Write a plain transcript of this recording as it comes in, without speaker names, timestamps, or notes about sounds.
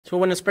So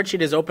when a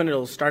spreadsheet is open,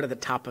 it'll start at the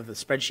top of the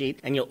spreadsheet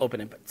and you'll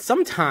open it. But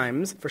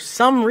sometimes, for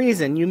some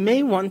reason, you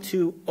may want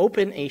to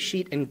open a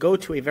sheet and go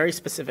to a very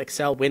specific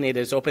cell when it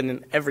is open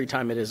and every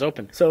time it is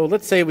open. So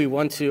let's say we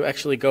want to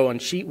actually go on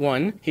sheet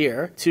 1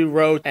 here to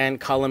row and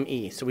column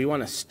E. So we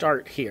want to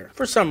start here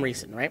for some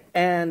reason, right?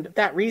 And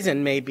that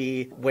reason may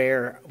be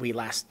where we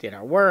last did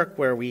our work,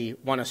 where we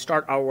want to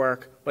start our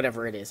work,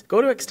 whatever it is.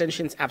 Go to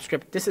extensions,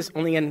 AppScript. This is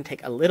only going to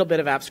take a little bit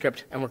of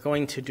AppScript, and we're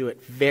going to do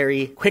it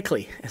very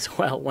quickly as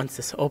well. Once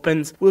this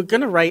opens, we're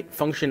going to write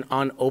function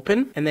on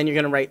open, and then you're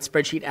going to write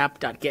spreadsheet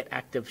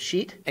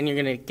app.getActiveSheet, and you're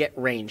going to get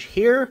range.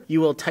 Here, you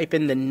will type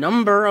in the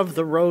number of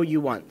the row you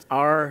want.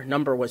 Our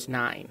number was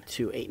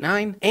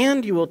 9289,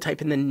 and you will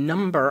type in the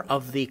number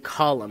of the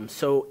column.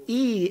 So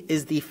E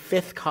is the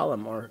 5th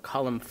column, or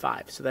column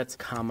 5. So that's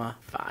comma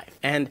 5.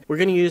 And we're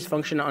going to use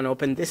function on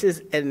open. This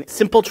is a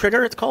simple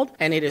trigger, it's called,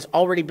 and it is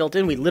already built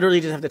in. We literally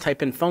just have to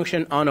type in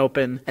function on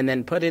open and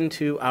then put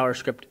into our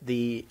script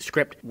the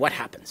script what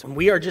happens. And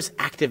we are just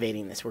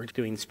activating this. We're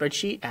doing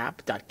spreadsheet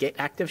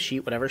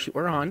app.getActiveSheet, whatever sheet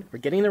we're on. We're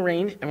getting the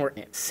range and we're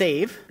in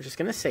save. We're just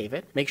going to save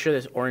it. Make sure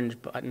this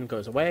orange button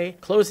goes away.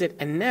 Close it.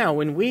 And now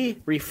when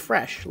we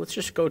refresh, let's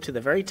just go to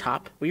the very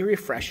top. We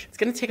refresh. It's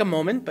going to take a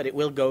moment, but it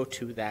will go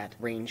to that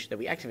range that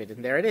we activated.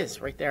 And there it is,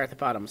 right there at the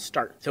bottom,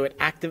 start. So it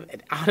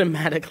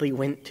automatically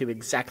went to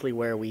exactly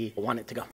where we want it to go.